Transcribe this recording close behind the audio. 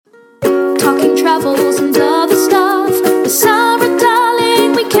talking travels and other stuff. With Sarah,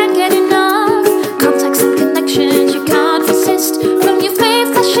 darling, we can't get enough. Contacts and connections you can't resist. From your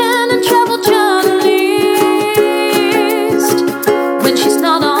fave fashion and travel journalist. When she's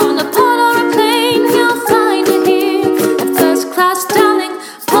not on a pod or a plane, you'll find her here at First Class, darling,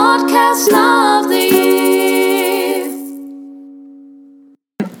 podcast of the year.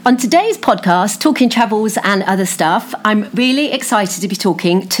 On today's podcast, Talking Travels and Other Stuff, I'm really excited to be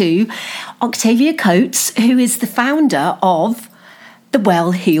talking to Octavia Coates, who is the founder of the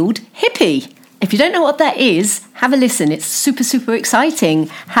Well Heeled Hippy. If you don't know what that is, have a listen. It's super, super exciting.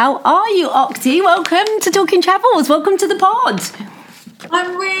 How are you, Octi? Welcome to Talking Travels. Welcome to the pod.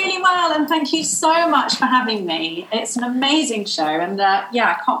 I'm really well, and thank you so much for having me. It's an amazing show, and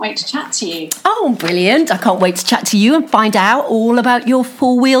I can't wait to chat to you. Oh, brilliant. I can't wait to chat to you and find out all about your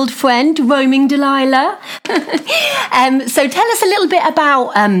four-wheeled friend, Roaming Delilah. So tell us a little bit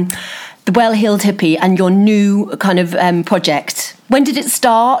about the Well Heeled Hippy and your new kind of project. When did it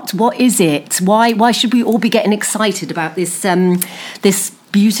start? What is it? Why should we all be getting excited about this this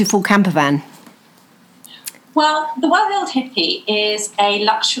beautiful camper van? Well, the Well Heeled Hippy is a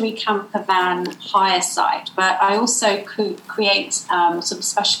luxury camper van hire site, but I also create sort of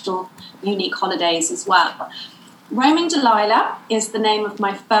special, unique holidays as well. Roaming Delilah is the name of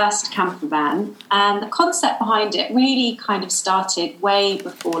my first camper van, and the concept behind it really kind of started way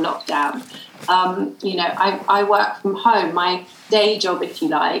before lockdown. I work from home, my day job, if you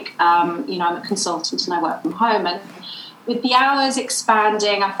like. I'm a consultant and I work from home, and with the hours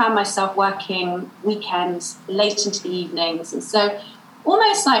expanding, I found myself working weekends, late into the evenings. And so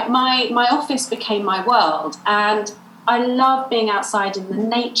almost like my office became my world. And I love being outside in the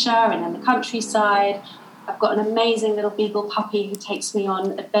nature and in the countryside. I've got an amazing little beagle puppy who takes me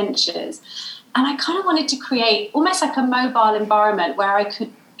on adventures. And I kind of wanted to create almost like a mobile environment where I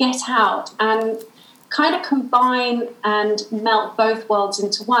could get out and kind of combine and melt both worlds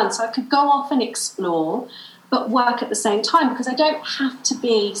into one. So I could go off and explore, but work at the same time, because I don't have to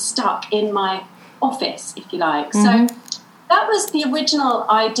be stuck in my office, if you like. Mm-hmm. So that was the original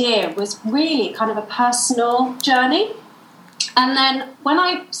idea, was really kind of a personal journey. And then when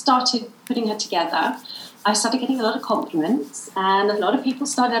I started putting her together, I started getting a lot of compliments, and a lot of people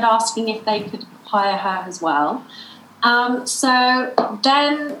started asking if they could hire her as well. So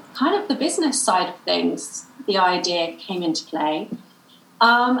then kind of the business side of things, the idea came into play.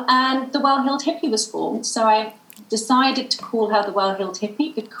 And the Well Heeled Hippy was formed. So I decided to call her the Well Heeled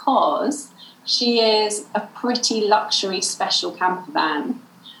Hippy because she is a pretty luxury special camper van.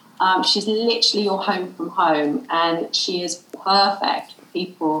 She's literally your home from home, and she is perfect for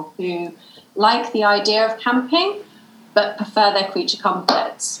people who like the idea of camping but prefer their creature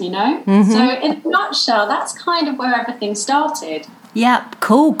comforts, you know? Mm-hmm. So in a nutshell, that's kind of where everything started. Yeah,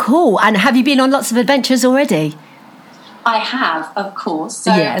 cool. And have you been on lots of adventures already? I have, of course.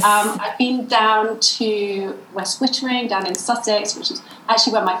 So yes. I've been down to West Wittering, down in Sussex, which is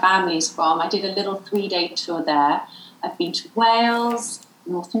actually where my family's from. I did a little 3-day tour there. I've been to Wales,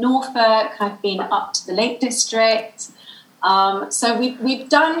 North Norfolk. I've been up to the Lake District. So we've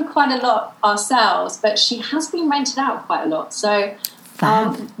done quite a lot ourselves, but she has been rented out quite a lot. So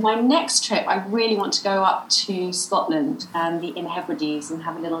my next trip, I really want to go up to Scotland and the Inner Hebrides and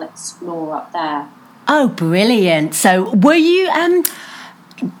have a little explore up there. Oh, brilliant. So were you,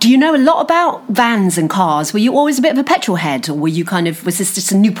 do you know a lot about vans and cars? Were you always a bit of a petrol head, or was this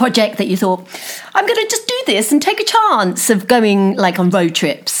just a new project that you thought, I'm going to just do this and take a chance of going like on road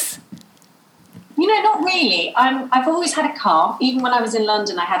trips? Not really. I've always had a car. Even when I was in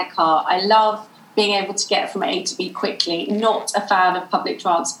London, I had a car. I love being able to get from A to B quickly, not a fan of public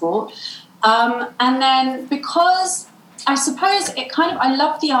transport. And then because I suppose I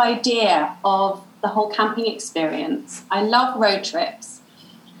love the idea of the whole camping experience. I love road trips,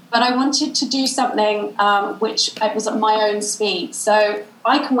 but I wanted to do something which was at my own speed. So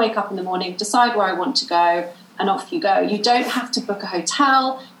I can wake up in the morning, decide where I want to go, and off you go. You don't have to book a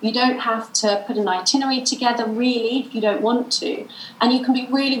hotel. You don't have to put an itinerary together, really, if you don't want to. And you can be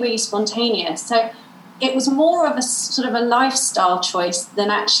really, really spontaneous. So it was more of a sort of a lifestyle choice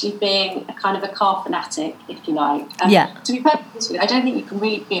than actually being a kind of a car fanatic, if you like. And yeah. To be perfectly honest with you, I don't think you can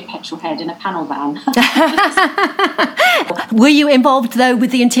really be a petrol head in a panel van. Were you involved, though,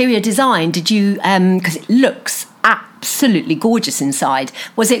 with the interior design? Did you, because it looks absolutely gorgeous inside.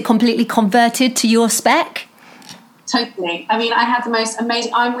 Was it completely converted to your spec? Totally. I mean, I had the most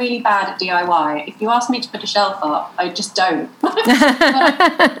amazing... I'm really bad at DIY. If you ask me to put a shelf up, I just don't.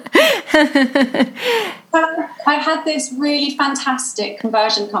 I had this really fantastic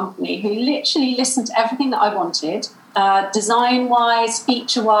conversion company who literally listened to everything that I wanted, design-wise,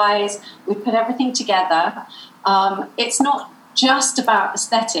 feature-wise. We put everything together. It's not just about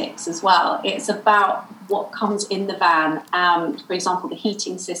aesthetics as well. It's about what comes in the van. For example, the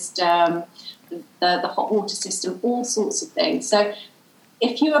heating system, the hot water system, all sorts of things. So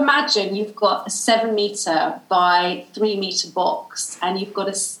if you imagine you've got a 7-metre by 3-metre box and you've got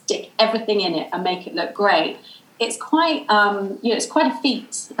to stick everything in it and make it look great, it's quite, it's quite a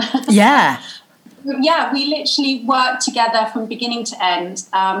feat. Yeah. Yeah, we literally work together from beginning to end.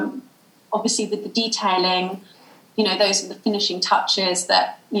 Obviously, with the detailing, those are the finishing touches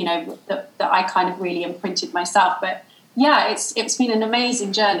that I kind of really imprinted myself. But yeah, it's been an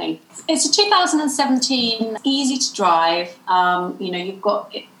amazing journey. It's a 2017, easy to drive. You've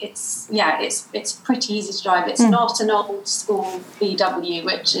got it's pretty easy to drive. It's not an old school VW,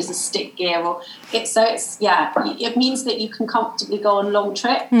 which is a stick gear, it means that you can comfortably go on long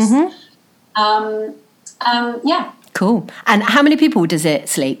trips. Cool. And how many people does it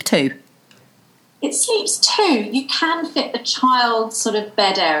sleep? 2? It sleeps 2. You can fit a child sort of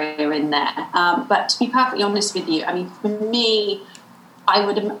bed area in there. But to be perfectly honest with you, I mean, for me, I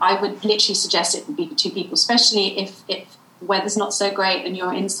would literally suggest it would be for 2 people, especially if weather's not so great and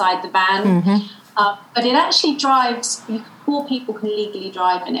you're inside the van. But it actually drives, 4 people can legally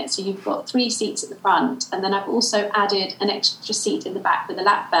drive in it. So you've got 3 seats at the front. And then I've also added an extra seat in the back with a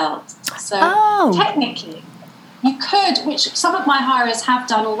lap belt. So technically, you could, which some of my hirers have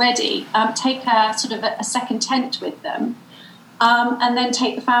done already, take a sort of a second tent with them and then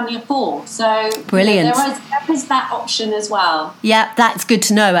take the family of 4. So brilliant. There is that option as well. Yeah, that's good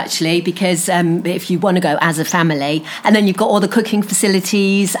to know, actually, because if you want to go as a family, and then you've got all the cooking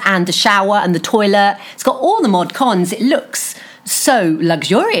facilities and the shower and the toilet. It's got all the mod cons. It looks so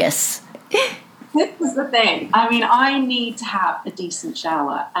luxurious. This is the thing. I mean, I need to have a decent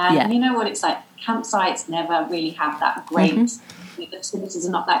shower. And you know what it's like? Campsites never really have that great. The facilities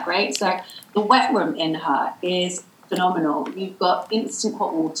are not that great. So the wet room in her is phenomenal. You've got instant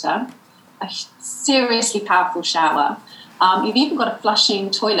hot water, a seriously powerful shower. You've even got a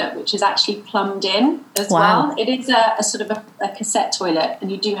flushing toilet, which is actually plumbed in as well. It is a sort of a cassette toilet, and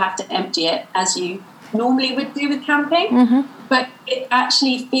you do have to empty it as you normally would do with camping. But it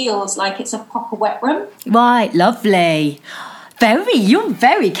actually feels like it's a proper wet room. Right, lovely. You're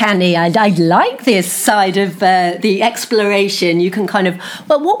very canny. I like this side of the exploration. You can kind of,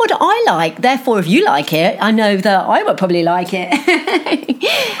 well, what would I like? Therefore, if you like it, I know that I would probably like it.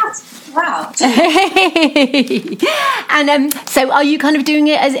 Wow. And so are you kind of doing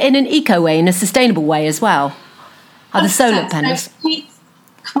it as in an eco way, in a sustainable way as well? Are the solar panels? So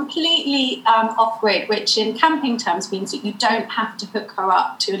completely off-grid, which in camping terms means that you don't have to hook her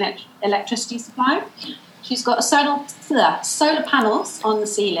up to an electricity supply. She's got solar panels on the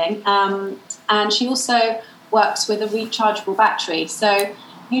ceiling, and she also works with a rechargeable battery. So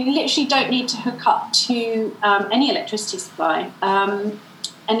you literally don't need to hook up to any electricity supply.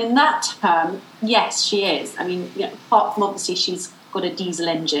 And in that term, yes, she is. I mean, apart from obviously she's got a diesel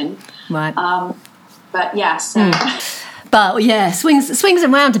engine. Right. But yeah, so... But yeah, swings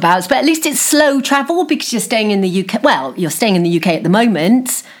and roundabouts. But at least it's slow travel because you're staying in the UK. Well, you're staying in the UK at the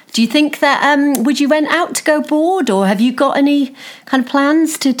moment. Do you think that would you rent out to go abroad, or have you got any kind of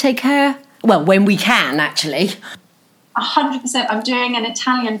plans to take her? Well, when we can, actually. 100%. I'm doing an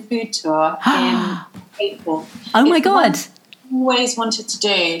Italian food tour in April. Oh my God! Always wanted to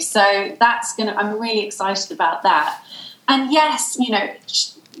do. So I'm really excited about that. And yes,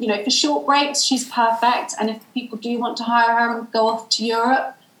 for short breaks, she's perfect. And if people do want to hire her and go off to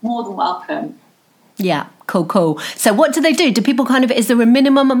Europe, more than welcome. Yeah, cool. So what do they do? Do people is there a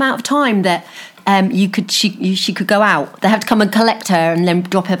minimum amount of time that she could go out? They have to come and collect her and then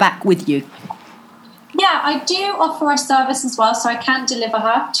drop her back with you? Yeah, I do offer a service as well, so I can deliver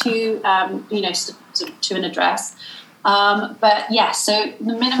her to, to an address. But yeah, so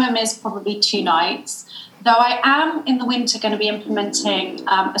the minimum is probably 2 nights. Though I am in the winter going to be implementing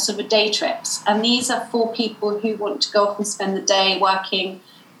a sort of day trips, and these are for people who want to go off and spend the day working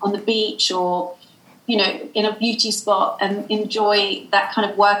on the beach or, in a beauty spot and enjoy that kind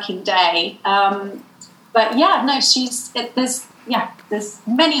of working day. But yeah, no, there's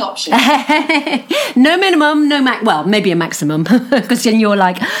many options. No minimum, well, maybe a maximum, because then you're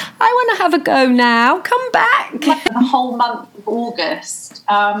like, I want to have a go now, come back. The whole month of August,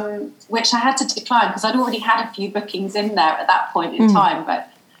 which I had to decline because I'd already had a few bookings in there at that point in time, but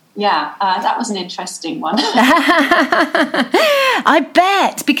yeah, that was an interesting one. I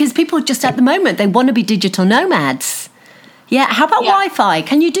bet, because people just at the moment, they want to be digital nomads. Yeah, how about Wi-Fi?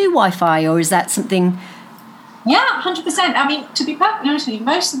 Can you do Wi-Fi, or is that something... Yeah, 100%. I mean, to be perfectly honest with you,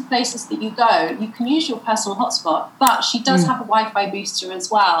 most of the places that you go, you can use your personal hotspot, but she does have a Wi-Fi booster as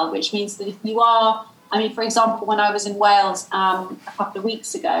well, which means that if you are, I mean, for example, when I was in Wales a couple of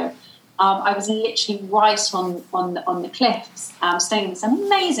weeks ago, I was literally right on the cliffs, staying in this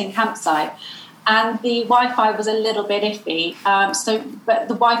amazing campsite. And the Wi-Fi was a little bit iffy, but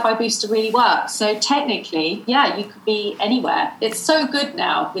the Wi-Fi booster really worked. So technically, yeah, you could be anywhere. It's so good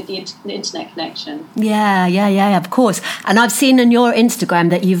now with the internet connection. Yeah, of course. And I've seen on your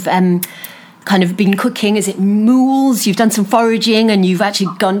Instagram that you've kind of been cooking. Is it mules? You've done some foraging, and you've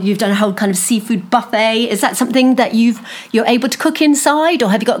done a whole kind of seafood buffet. Is that something that you're able to cook inside,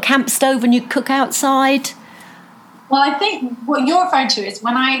 or have you got a camp stove and you cook outside? Well, I think what you're referring to is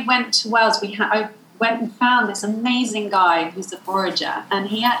when I went to Wales, I went and found this amazing guy who's a forager, and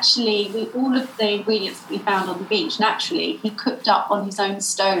he actually, all of the ingredients that we found on the beach, naturally, he cooked up on his own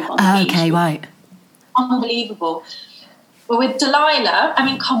stove on the beach. Okay, right. Unbelievable. But with Delilah, I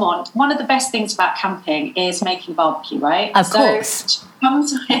mean, come on, one of the best things about camping is making barbecue, right? Of course.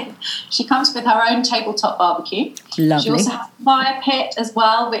 She comes with her own tabletop barbecue. Lovely. She also has a fire pit as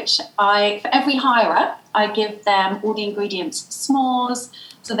well, which for every hirer, I give them all the ingredients, s'mores,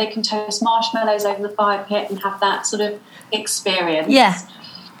 so they can toast marshmallows over the fire pit and have that sort of experience. Yeah.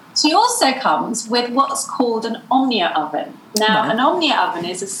 She also comes with what's called an Omnia oven. Now, an Omnia oven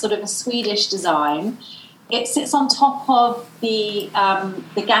is a sort of a Swedish design. It sits on top of the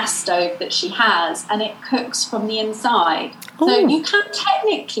gas stove that she has, and it cooks from the inside. Ooh. So you can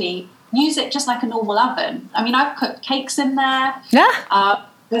technically use it just like a normal oven. I mean, I've cooked cakes in there. Yeah.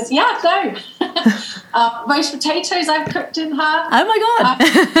 Roast potatoes I've cooked in her. Oh my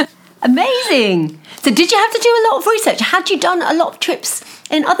God. Amazing. So did you have to do a lot of research? Had you done a lot of trips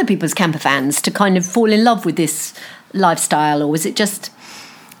in other people's camper vans to kind of fall in love with this lifestyle, or was it just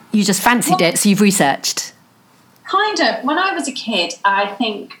you just fancied it, so you've researched? Kind of. When I was a kid, I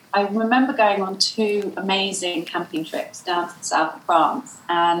remember going on 2 amazing camping trips down to the south of France,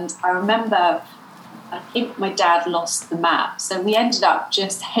 and I remember, I think my dad lost the map, so we ended up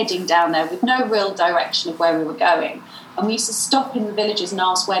just heading down there with no real direction of where we were going. And we used to stop in the villages and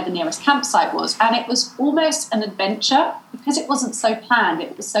ask where the nearest campsite was, and it was almost an adventure because it wasn't so planned,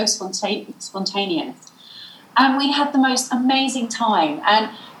 it was so spontaneous. And we had the most amazing time.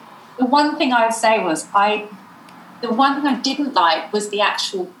 And the one thing I would say was the one thing I didn't like was the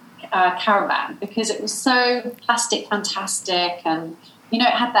actual caravan, because it was so plastic fantastic, and it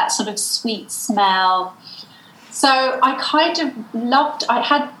had that sort of sweet smell. So I kind of loved, I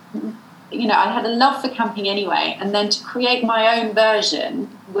had a love for camping anyway, and then to create my own version,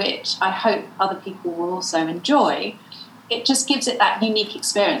 which I hope other people will also enjoy, it just gives it that unique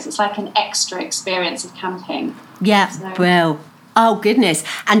experience. It's like an extra experience of camping. Yeah, so. Well, oh goodness.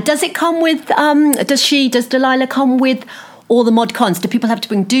 And does it come with, does Delilah come with all the mod cons? Do people have to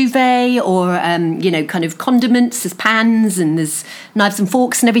bring duvet or, kind of condiments? There's pans and there's knives and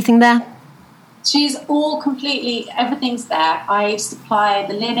forks and everything there? She's all completely, everything's there. I supply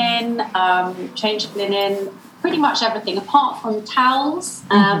the linen, change of linen, pretty much everything, apart from towels,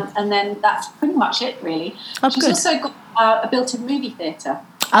 and then that's pretty much it, really. She's also got a built-in movie theatre.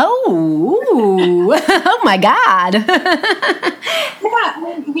 Oh, oh my God.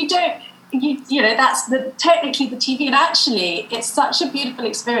 Yeah, that's technically the TV, and actually it's such a beautiful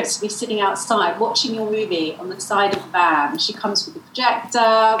experience to be sitting outside watching your movie on the side of the van. She comes with the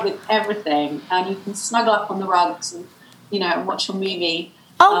projector, with everything, and you can snuggle up on the rugs and watch your movie.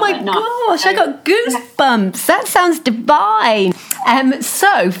 Oh my gosh, I got goosebumps. That sounds divine.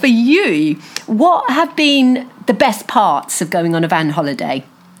 So for you, what have been the best parts of going on a van holiday?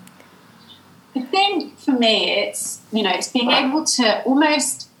 I think for me it's being able to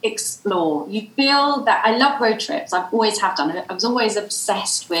almost explore. You feel that I love road trips. I've always have done it. I was always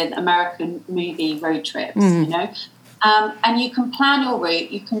obsessed with American movie road trips, and you can plan your route.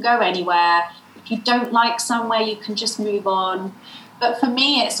 You can go anywhere. If you don't like somewhere, you can just move on. But for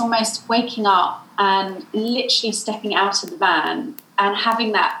me, it's almost waking up and literally stepping out of the van and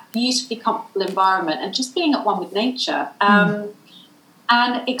having that beautifully comfortable environment and just being at one with nature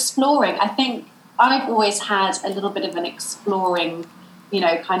and exploring. I think I've always had a little bit of an exploring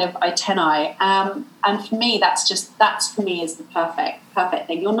kind of antennae. And for me, that's for me is the perfect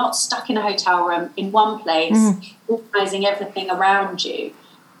thing. You're not stuck in a hotel room in one place, organising everything around you.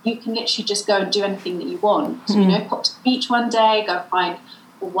 You can literally just go and do anything that you want. Pop to the beach one day, go find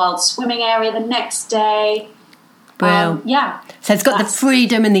a wild swimming area the next day. Well, so it's got the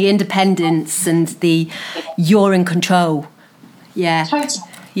freedom and the independence and the you're in control. Yeah. Totally.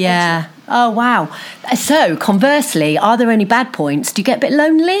 Yeah. Oh, wow. So, conversely, are there any bad points? Do you get a bit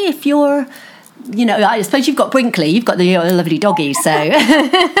lonely if you're I suppose you've got Brinkley, you've got the lovely doggy, so.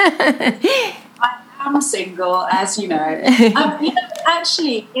 I'm single, as you know.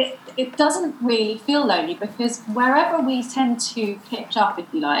 Actually, it doesn't really feel lonely because wherever we tend to pitch up, if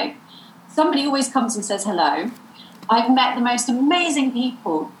you like, somebody always comes and says hello. I've met the most amazing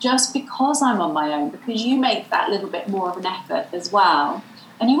people just because I'm on my own, because you make that little bit more of an effort as well.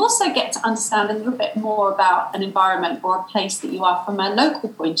 And you also get to understand a little bit more about an environment or a place that you are from a local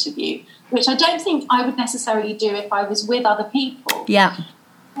point of view, which I don't think I would necessarily do if I was with other people. Yeah.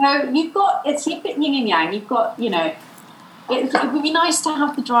 So it's a bit yin and yang. You've got, it would be nice to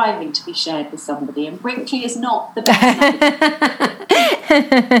have the driving to be shared with somebody, and Brinkley is not the best.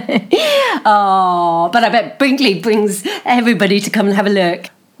 Oh, but I bet Brinkley brings everybody to come and have a look.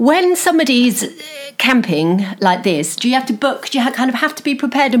 When somebody's camping like this, do you have to book? Do you kind of have to be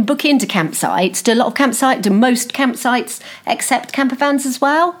prepared and book into campsites? Do most campsites accept camper vans as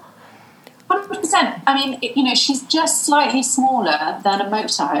well? 100%. I mean, she's just slightly smaller than a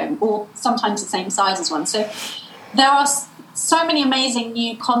motorhome, or sometimes the same size as one. So there are so many amazing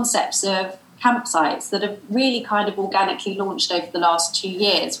new concepts of campsites that have really kind of organically launched over the last 2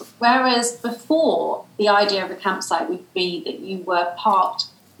 years. Whereas before, the idea of a campsite would be that you were parked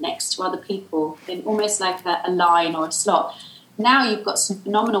next to other people in almost like a line or a slot. Now you've got some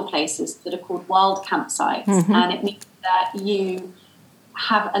phenomenal places that are called wild campsites, and it means that you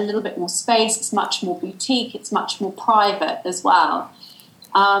have a little bit more space. It's much more boutique. It's much more private as well.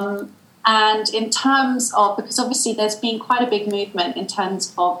 And in terms of, because obviously there's been quite a big movement in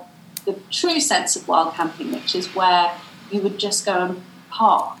terms of the true sense of wild camping, which is where you would just go and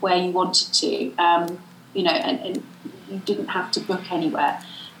park where you wanted to, and you didn't have to book anywhere.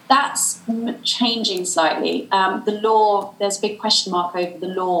 That's changing slightly. The law, there's a big question mark over the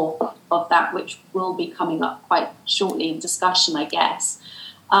law of that, which will be coming up quite shortly in discussion, I guess.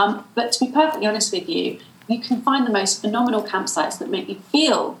 But to be perfectly honest with you, you can find the most phenomenal campsites that make you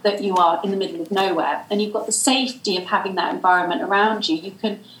feel that you are in the middle of nowhere, and you've got the safety of having that environment around you. You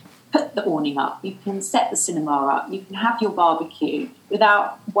can put the awning up, you can set the cinema up, you can have your barbecue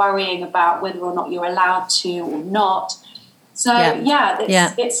without worrying about whether or not you're allowed to or not. So,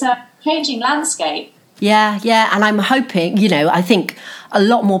 it's a changing landscape. Yeah, and I'm hoping, I think a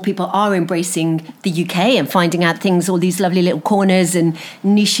lot more people are embracing the UK and finding out things, all these lovely little corners and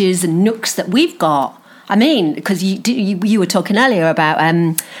niches and nooks that we've got. I mean, because you were talking earlier about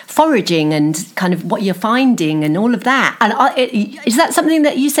foraging and kind of what you're finding and all of that. And is that something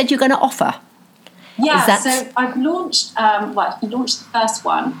that you said you're going to offer? Yeah, so I've launched, we launched the first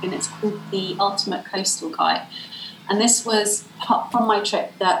one, and it's called the Ultimate Coastal Guide. And this was from my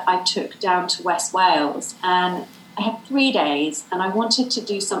trip that I took down to West Wales. And I had 3 days, and I wanted to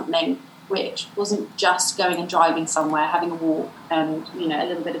do something which wasn't just going and driving somewhere, having a walk and, a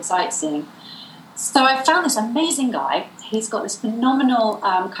little bit of sightseeing. So I found this amazing guy. He's got this phenomenal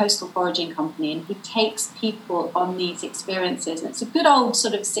coastal foraging company, and he takes people on these experiences. And it's a good old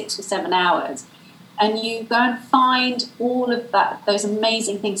sort of 6 or 7 hours. And you go and find all of those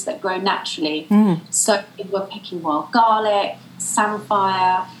amazing things that grow naturally. So we were picking wild garlic,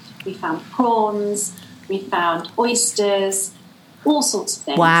 samphire, we found prawns, we found oysters, all sorts of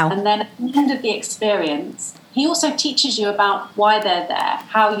things. Wow. And then at the end of the experience, he also teaches you about why they're there,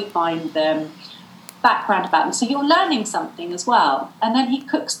 how you find them, background about them. So you're learning something as well. And then he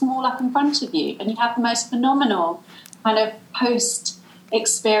cooks them all up in front of you, and you have the most phenomenal kind of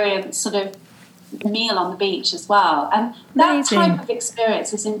post-experience sort of meal on the beach as well. And that Amazing. type of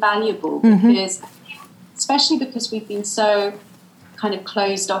experience is invaluable because, especially because we've been so kind of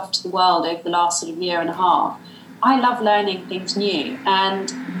closed off to the world over the last sort of year and a half, I love learning things new.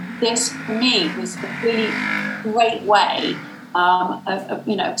 And this, for me, was a really great way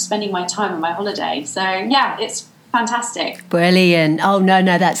of spending my time on my holiday. So, yeah, it's fantastic. Brilliant. Oh, no,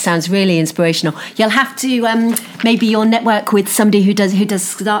 that sounds really inspirational. You'll have to maybe you'll network with somebody who does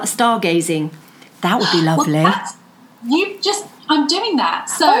stargazing. That would be lovely. I'm doing that.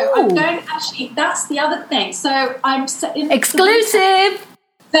 So I'm going, actually, that's the other thing. So I'm... Exclusive!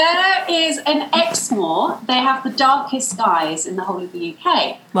 There is an Exmoor. They have the darkest skies in the whole of the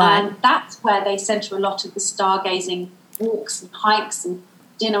UK. Right. And that's where they centre a lot of the stargazing walks and hikes and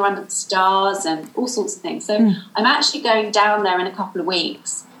dinner under the stars and all sorts of things. So I'm actually going down there in a couple of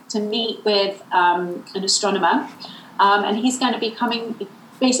weeks to meet with an astronomer. And he's going to be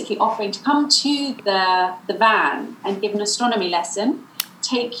basically offering to come to the van and give an astronomy lesson,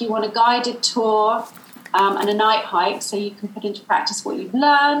 take you on a guided tour and a night hike so you can put into practice what you've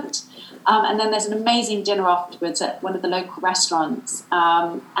learned. And then there's an amazing dinner afterwards at one of the local restaurants.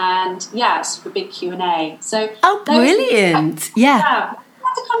 And, it's a big Q&A. So brilliant. Yeah.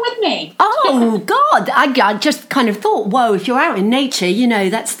 have to come with me. Oh, God. I just kind of thought, whoa, if you're out in nature, you know,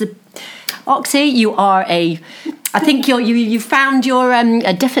 that's the... Oxy, you are I think you found your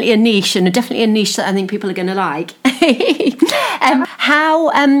definitely a niche, and definitely a niche that I think people are going to like.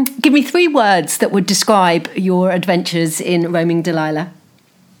 Give me 3 words that would describe your adventures in Roaming Delilah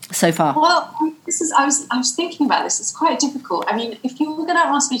so far. Well, I was thinking about this. It's quite difficult. I mean, if you were going to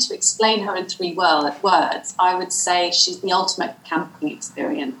ask me to explain her in 3 words, I would say she's the ultimate camping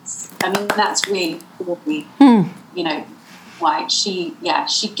experience. I mean, that's really me. You know, why she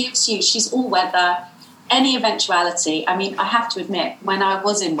gives you. She's all weather. Any eventuality. I mean, I have to admit, when I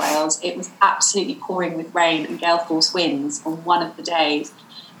was in Wales, it was absolutely pouring with rain and gale force winds on one of the days,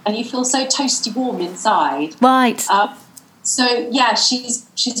 and you feel so toasty warm inside. Right. So yeah, she's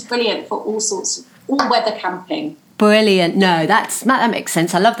brilliant for all sorts of all-weather camping. Brilliant. No, that makes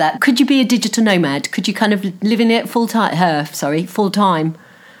sense. I love that. Could you be a digital nomad? Could you kind of live in it full time? Full time.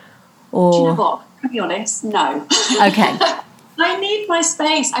 Or... Do you know what? To be honest, no. Okay. I need my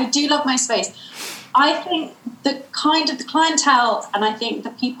space. I do love my space. I think the clientele, and I think the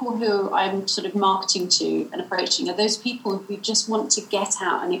people who I'm sort of marketing to and approaching are those people who just want to get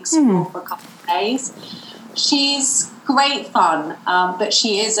out and explore for a couple of days. She's great fun, but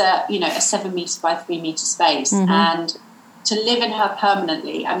she is a 7 metre by 3 metre space, and to live in her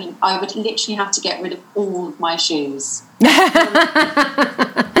permanently, I mean, I would literally have to get rid of all of my shoes.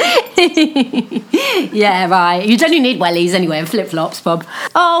 Yeah, right. You don't need wellies anyway and flip-flops, Bob.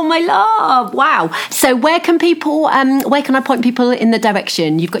 Oh, my love. Wow. So where can I point people in the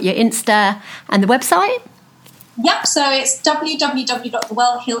direction? You've got your Insta and the website? Yep, so it's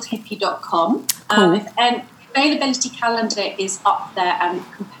www.wellheeledhippy.com. Cool. And availability calendar is up there and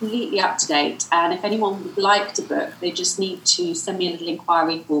completely up to date. And if anyone would like to book, they just need to send me a little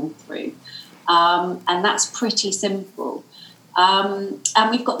inquiry form through. And that's pretty simple. And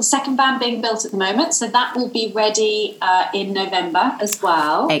we've got the second van being built at the moment, so that will be ready in November as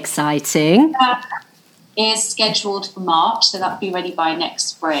well. Exciting. Is scheduled for March, so that'll be ready by next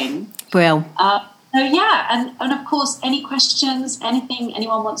spring. Brill. So yeah, and of course, any questions, anything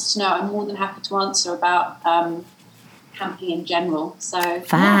anyone wants to know, I'm more than happy to answer about camping in general. So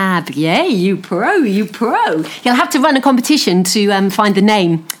fab, yeah, you pro. You'll have to run a competition to find the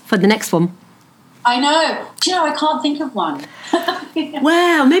name for the next one. I know. Do you know, I can't think of one.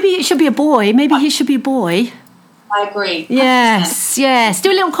 Well, maybe it should be a boy. Maybe he should be a boy. I agree. 100%. Yes.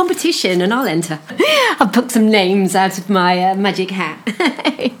 Do a little competition and I'll enter. I'll pluck some names out of my magic hat.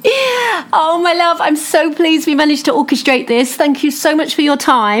 Oh, my love, I'm so pleased we managed to orchestrate this. Thank you so much for your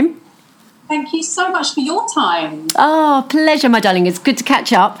time. Thank you so much for your time. Oh, pleasure, my darling. It's good to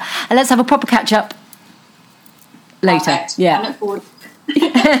catch up. And let's have a proper catch up later. Perfect. Yeah. I look forward.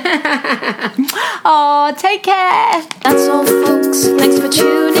 Oh, take care. That's all, folks. Thanks for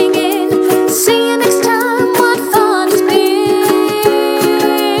tuning in. See you next time. What fun it's been.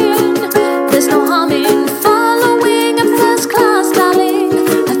 There's no harm in following a first class darling.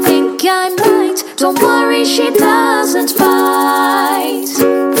 I think I'm right. Don't worry, she